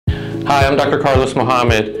Hi, I'm Dr. Carlos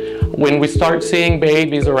Mohammed. When we start seeing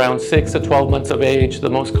babies around 6 to 12 months of age, the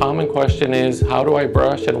most common question is, how do I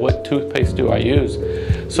brush and what toothpaste do I use?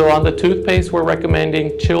 So on the toothpaste, we're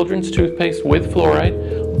recommending children's toothpaste with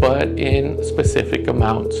fluoride, but in specific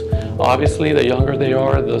amounts. Obviously, the younger they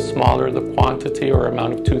are, the smaller the quantity or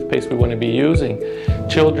amount of toothpaste we want to be using.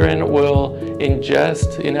 Children will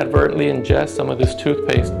inadvertently ingest some of this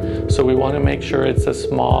toothpaste, so we want to make sure it's a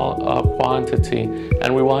small quantity,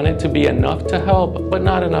 and we want it to be enough to help, but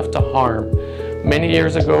not enough to harm. Many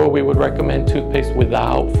years ago, we would recommend toothpaste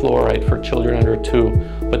without fluoride for children under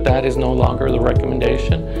 2, but that is no longer the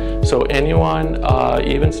recommendation. So anyone,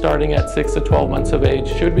 even starting at 6 to 12 months of age,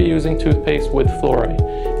 should be using toothpaste with fluoride.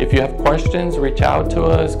 If you have questions, reach out to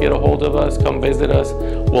us, get a hold of us, come visit us.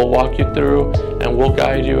 We'll walk you through and we'll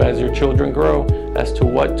guide you as your children grow as to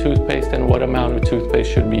what toothpaste and what amount of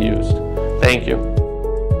toothpaste should be used. Thank you.